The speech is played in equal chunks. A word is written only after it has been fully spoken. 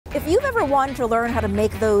If you've ever wanted to learn how to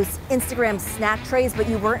make those Instagram snack trays but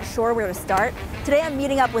you weren't sure where to start, today I'm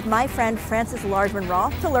meeting up with my friend Frances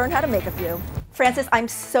Largeman-Roth to learn how to make a few. Frances, I'm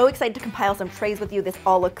so excited to compile some trays with you. This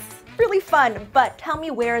all looks really fun, but tell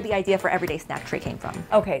me where the idea for Everyday Snack Tray came from.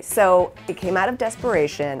 Okay, so it came out of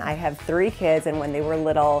desperation. I have 3 kids, and when they were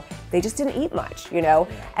little, they just didn't eat much, you know?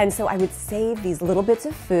 And so I would save these little bits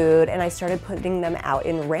of food, and I started putting them out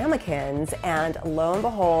in ramekins, and lo and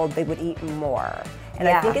behold, they would eat more. And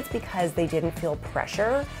I think it's because they didn't feel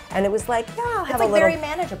pressure, and it was like, yeah, I'll have a little. It's very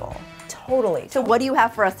manageable. Totally. So what do you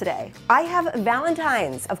have for us today? I have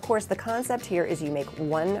Valentine's. Of course, the concept here is you make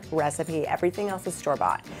one recipe. Everything else is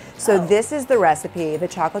store-bought. So this is the recipe, the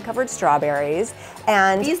chocolate-covered strawberries.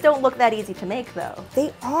 And these don't look that easy to make, though.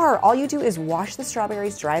 They are. All you do is wash the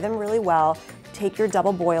strawberries, dry them really well, take your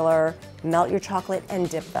double boiler, melt your chocolate, and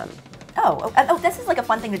dip them. Oh, this is like a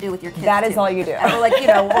fun thing to do with your kids. That is all you do. Or like, you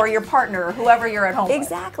know, or your partner, or whoever you're at home with.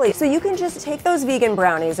 Exactly. So you can just take those vegan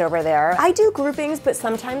brownies over there. I do groupings, but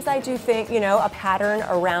sometimes I do think, you know, a pattern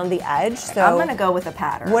around the edge. So I'm gonna go with a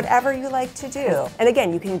pattern. Whatever you like to do. And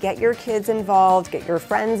again, you can get your kids involved, get your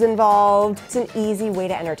friends involved. It's an easy way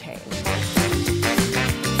to entertain.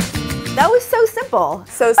 That was so simple.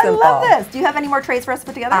 So simple. I love this. Do you have any more trays for us to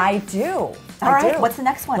put together? I do. All right, what's the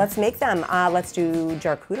next one? Let's make them. Let's do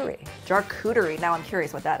charcuterie. Charcuterie. Now I'm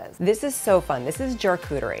curious what that is. This is so fun. This is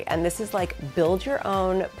charcuterie, and this is like build your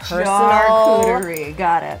own personal charcuterie.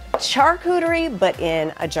 Got it. Charcuterie, but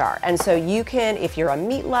in a jar. And so you can, if you're a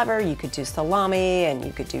meat lover, you could do salami, and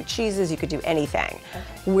you could do cheeses, you could do anything. Okay.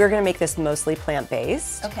 We're gonna make this mostly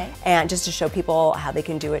plant-based. Okay. And just to show people how they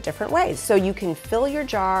can do it different ways. So you can fill your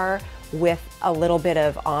jar with a little bit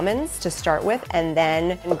of almonds to start with, and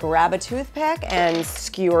then grab a toothpick and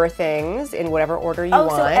skewer things in whatever order you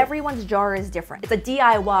want. Oh, so everyone's jar is different. It's a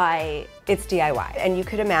DIY. It's DIY. And you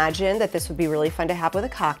could imagine that this would be really fun to have with a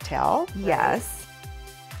cocktail. Yes.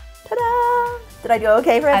 Ta-da! Did I do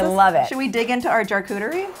okay, Frances? I love it. Should we dig into our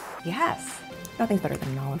charcuterie? Yes. Nothing's better than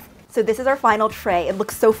an olive. So this is our final tray. It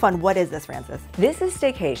looks so fun. What is this, Frances? This is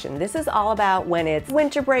staycation. This is all about when it's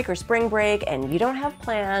winter break or spring break and you don't have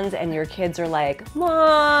plans and your kids are like,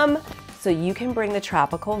 Mom. So you can bring the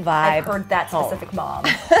tropical vibe. I've heard that specific mom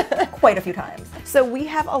quite a few times. So we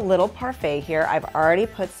have a little parfait here. I've already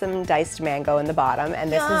put some diced mango in the bottom, and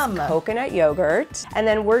this is coconut yogurt. And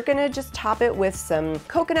then we're gonna just top it with some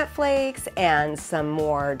coconut flakes and some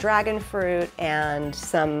more dragon fruit and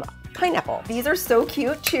some pineapple. These are so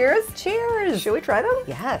cute. Cheers. Cheers. Should we try them?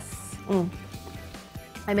 Yes.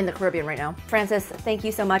 I'm in the Caribbean right now. Frances, thank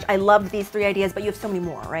you so much. I loved these 3 ideas, but you have so many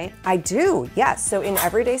more, right? I do, yes. So in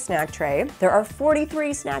Everyday Snack Tray, there are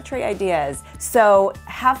 43 snack tray ideas. So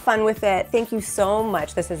have fun with it. Thank you so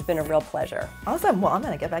much. This has been a real pleasure. Awesome. Well, I'm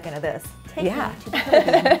gonna get back into this. Take me to the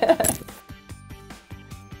Caribbean.